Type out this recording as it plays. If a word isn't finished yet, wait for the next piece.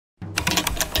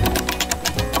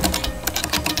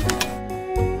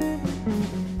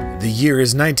The year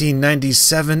is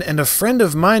 1997 and a friend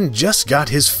of mine just got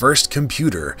his first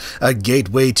computer, a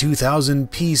Gateway 2000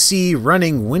 PC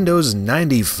running Windows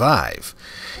 95.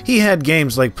 He had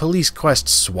games like Police Quest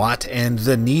SWAT and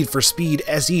the Need for Speed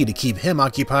SE to keep him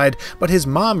occupied, but his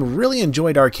mom really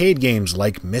enjoyed arcade games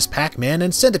like Miss Pac-Man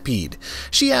and Centipede.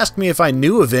 She asked me if I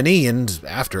knew of any, and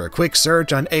after a quick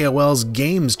search on AOL's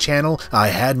Games channel, I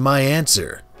had my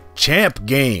answer. Champ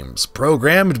Games,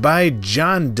 programmed by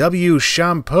John W.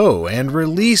 Champo and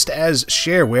released as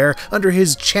shareware under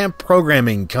his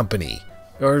CHAMProgramming company.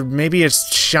 Or maybe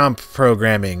it's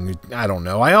CHAMProgramming, I don't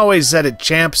know. I always said it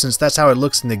Champ since that's how it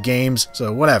looks in the games,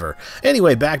 so whatever.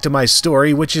 Anyway, back to my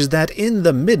story, which is that in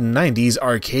the mid-90s,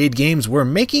 arcade games were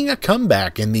making a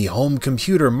comeback in the home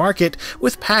computer market,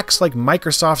 with packs like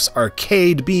Microsoft's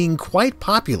Arcade being quite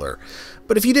popular.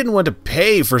 But if you didn't want to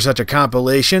pay for such a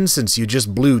compilation, since you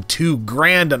just blew $2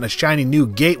 grand on a shiny new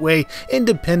gateway,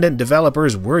 independent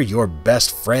developers were your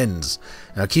best friends.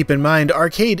 Now keep in mind,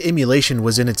 arcade emulation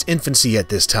was in its infancy at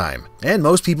this time, and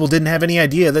most people didn't have any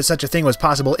idea that such a thing was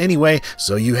possible anyway,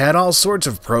 so you had all sorts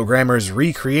of programmers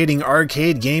recreating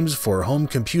arcade games for home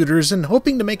computers and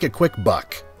hoping to make a quick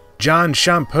buck. John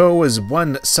Champo was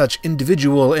one such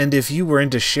individual, and if you were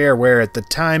into shareware at the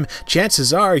time,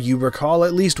 chances are you recall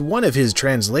at least one of his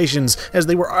translations, as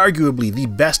they were arguably the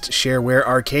best shareware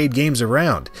arcade games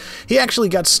around. He actually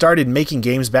got started making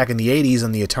games back in the 80s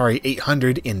on the Atari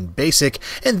 800 in BASIC,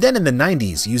 and then in the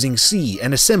 90s using C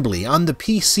and assembly on the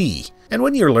PC. And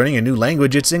when you're learning a new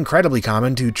language, it's incredibly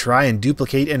common to try and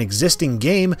duplicate an existing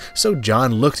game, so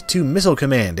John looked to Missile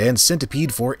Command and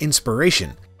Centipede for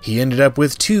inspiration. He ended up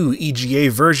with 2 EGA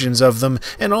versions of them,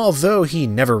 and although he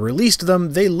never released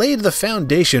them, they laid the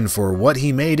foundation for what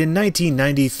he made in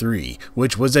 1993,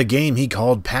 which was a game he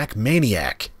called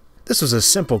Pac-Maniac. This was a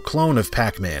simple clone of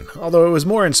Pac-Man, although it was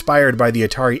more inspired by the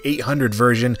Atari 800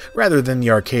 version rather than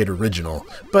the arcade original.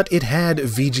 But it had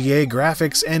VGA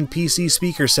graphics and PC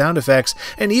speaker sound effects,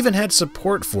 and even had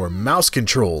support for mouse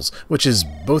controls, which is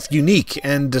both unique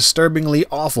and disturbingly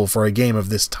awful for a game of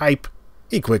this type.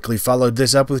 He quickly followed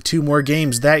this up with 2 more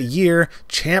games that year,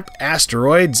 Champ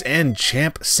Asteroids and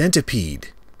Champ Centipede.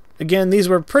 Again, these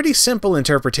were pretty simple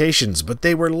interpretations, but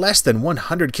they were less than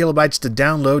 100 kilobytes to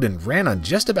download and ran on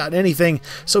just about anything,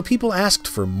 so people asked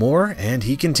for more, and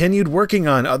he continued working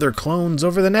on other clones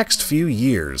over the next few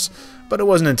years. But it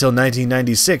wasn't until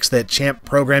 1996 that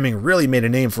CHAMProgramming really made a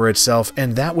name for itself,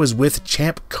 and that was with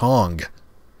Champ Kong.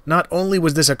 Not only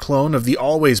was this a clone of the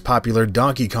always popular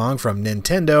Donkey Kong from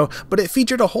Nintendo, but it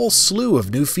featured a whole slew of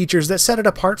new features that set it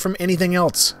apart from anything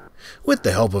else. With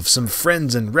the help of some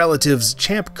friends and relatives,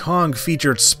 Champ Kong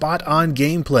featured spot-on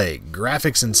gameplay,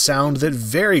 graphics and sound that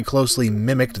very closely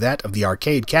mimicked that of the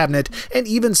arcade cabinet, and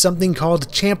even something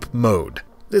called Champ Mode.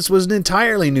 This was an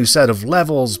entirely new set of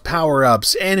levels,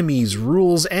 power-ups, enemies,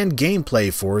 rules, and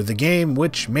gameplay for the game,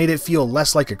 which made it feel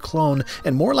less like a clone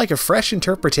and more like a fresh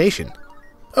interpretation.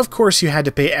 Of course, you had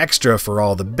to pay extra for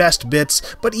all the best bits,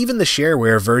 but even the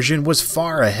shareware version was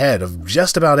far ahead of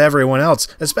just about everyone else,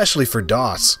 especially for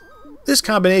DOS. This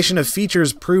combination of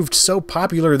features proved so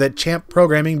popular that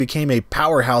CHAMProgramming became a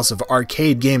powerhouse of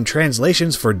arcade game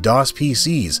translations for DOS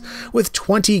PCs, with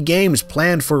 20 games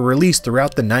planned for release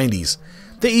throughout the 90s.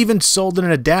 They even sold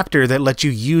an adapter that let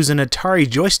you use an Atari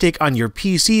joystick on your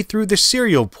PC through the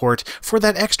serial port for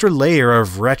that extra layer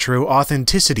of retro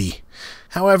authenticity.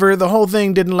 However, the whole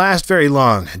thing didn't last very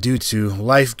long, due to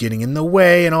life getting in the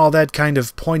way and all that kind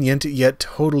of poignant yet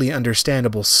totally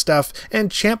understandable stuff, and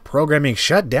CHAMProgramming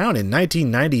shut down in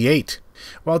 1998.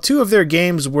 While 2 of their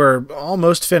games were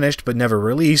almost finished but never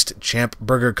released, Champ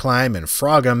Burger Climb and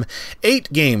Frog'em,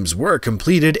 8 games were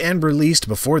completed and released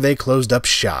before they closed up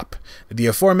shop. The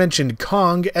aforementioned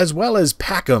Kong, as well as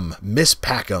Pac-'em, Miss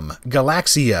Pac-'em,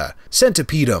 Galaxia,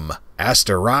 Centipedem,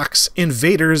 Asterox,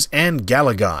 Invaders, and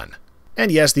Galagon. And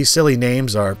yes, these silly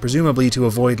names are presumably to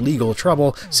avoid legal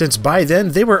trouble, since by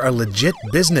then they were a legit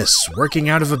business working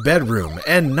out of a bedroom,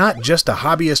 and not just a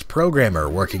hobbyist programmer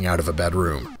working out of a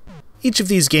bedroom. Each of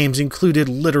these games included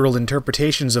literal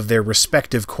interpretations of their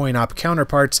respective coin-op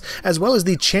counterparts, as well as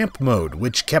the Champ Mode,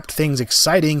 which kept things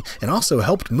exciting and also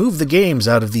helped move the games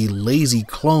out of the lazy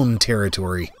clone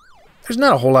territory. There's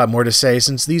not a whole lot more to say,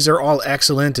 since these are all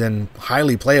excellent and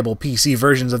highly playable PC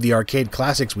versions of the arcade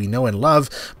classics we know and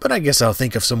love, but I guess I'll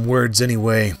think of some words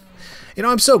anyway. You know,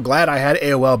 I'm so glad I had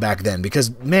AOL back then,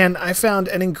 because man, I found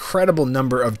an incredible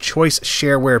number of choice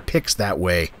shareware picks that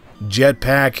way.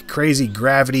 Jetpack, Crazy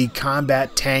Gravity,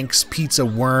 Combat Tanks, Pizza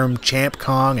Worm, Champ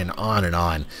Kong, and on and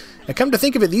on. And come to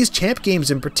think of it, these Champ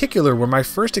games in particular were my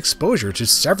first exposure to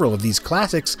several of these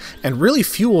classics, and really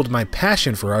fueled my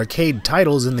passion for arcade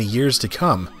titles in the years to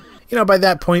come. You know, by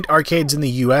that point, arcades in the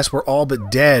US were all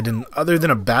but dead, and other than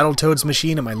a Battletoads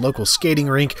machine at my local skating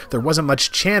rink, there wasn't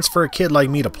much chance for a kid like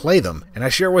me to play them. And I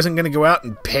sure wasn't going to go out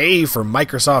and pay for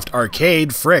Microsoft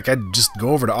Arcade. Frick, I'd just go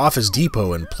over to Office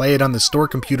Depot and play it on the store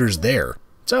computers there.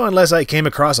 So unless I came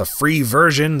across a free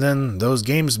version, then those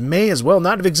games may as well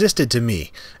not have existed to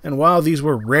me. And while these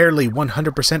were rarely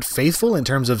 100% faithful in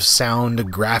terms of sound,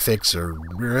 graphics, or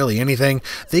really anything,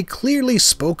 they clearly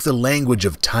spoke the language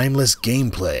of timeless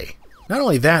gameplay. Not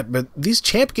only that, but these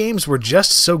Champ games were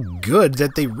just so good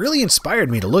that they really inspired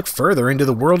me to look further into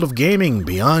the world of gaming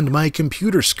beyond my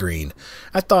computer screen.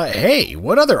 I thought, hey,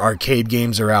 what other arcade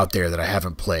games are out there that I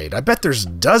haven't played? I bet there's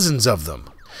dozens of them.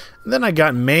 Then I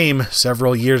got MAME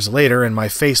several years later and my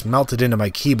face melted into my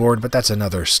keyboard, but that's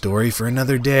another story for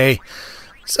another day.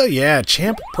 So yeah,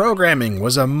 CHAMProgramming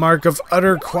was a mark of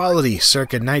utter quality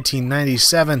circa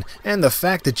 1997, and the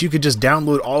fact that you could just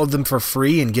download all of them for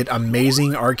free and get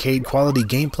amazing arcade quality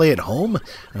gameplay at home,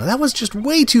 that was just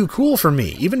way too cool for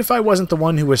me, even if I wasn't the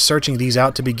one who was searching these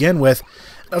out to begin with.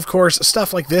 Of course,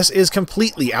 stuff like this is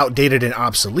completely outdated and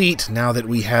obsolete now that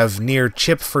we have near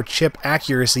chip-for-chip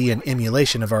accuracy and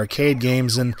emulation of arcade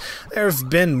games, and there have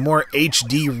been more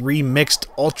HD remixed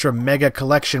Ultra Mega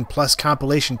Collection plus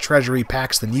compilation treasury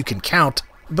packs than you can count.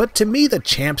 But to me, the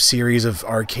Champ series of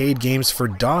arcade games for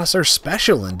DOS are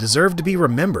special and deserve to be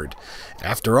remembered.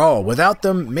 After all, without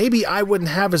them, maybe I wouldn't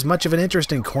have as much of an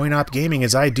interest in coin-op gaming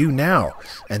as I do now,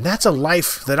 and that's a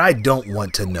life that I don't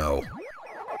want to know.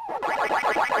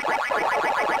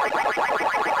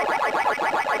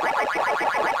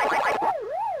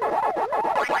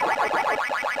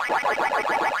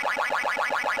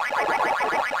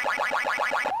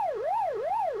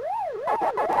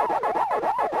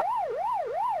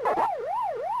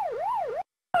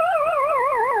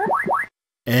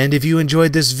 And if you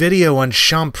enjoyed this video on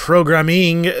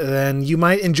CHAMProgramming, then you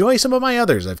might enjoy some of my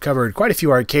others. I've covered quite a few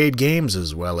arcade games,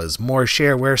 as well as more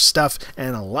shareware stuff,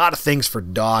 and a lot of things for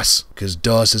DOS, because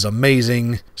DOS is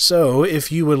amazing. So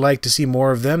if you would like to see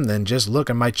more of them, then just look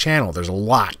on my channel. There's a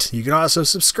lot. You can also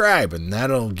subscribe, and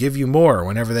that'll give you more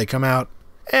whenever they come out.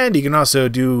 And you can also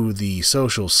do the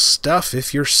social stuff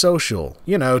if you're social.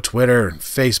 You know, Twitter,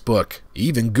 Facebook,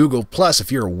 even Google Plus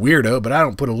if you're a weirdo, but I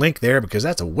don't put a link there because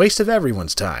that's a waste of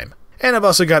everyone's time. And I've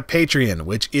also got Patreon,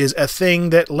 which is a thing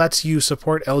that lets you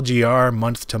support LGR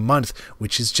month to month,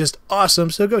 which is just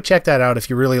awesome, so go check that out if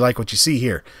you really like what you see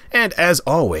here. And as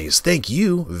always, thank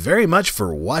you very much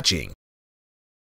for watching.